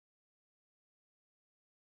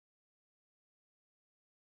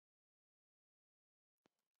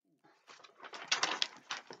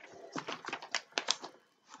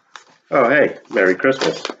Oh, hey, Merry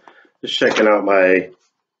Christmas. Just checking out my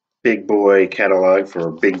big boy catalog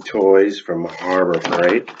for big toys from Harbor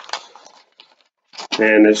Freight.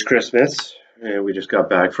 And it's Christmas, and we just got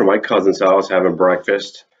back from my cousin's house having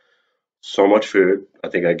breakfast. So much food. I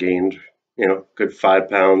think I gained, good 5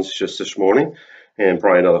 pounds just this morning, and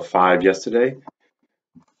probably another 5 yesterday.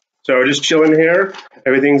 So we're just chilling here.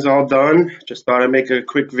 Everything's all done. Just thought I'd make a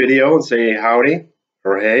quick video and say howdy,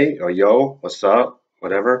 or hey, or yo, what's up,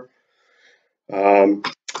 whatever.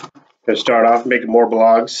 Gonna start off making more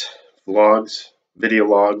vlogs, video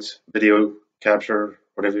logs, video capture,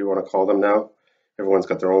 whatever you want to call them now. Everyone's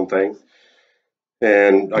got their own thing.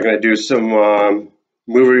 And I'm gonna do some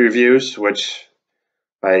movie reviews, which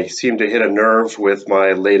I seem to hit a nerve with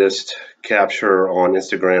my latest capture on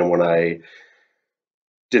Instagram when I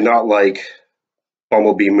did not like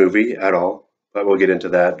Bumblebee movie at all. But we'll get into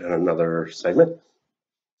that in another segment.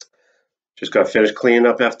 Just got finished cleaning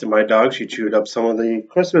up after my dog. She chewed up some of the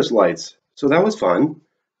Christmas lights. So that was fun.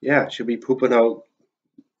 Yeah, she'll be pooping out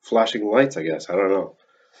flashing lights, I guess. I don't know.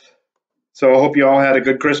 So I hope you all had a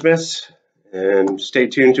good Christmas and stay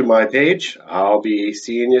tuned to my page. I'll be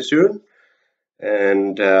seeing you soon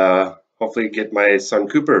and hopefully get my son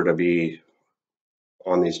Cooper to be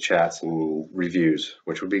on these chats and reviews,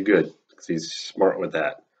 which would be good because he's smart with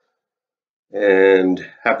that. And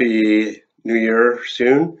happy New Year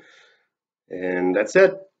soon. And that's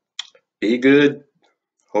it. Be good.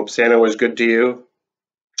 Hope Santa was good to you.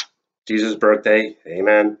 Jesus' birthday.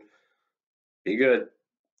 Amen. Be good.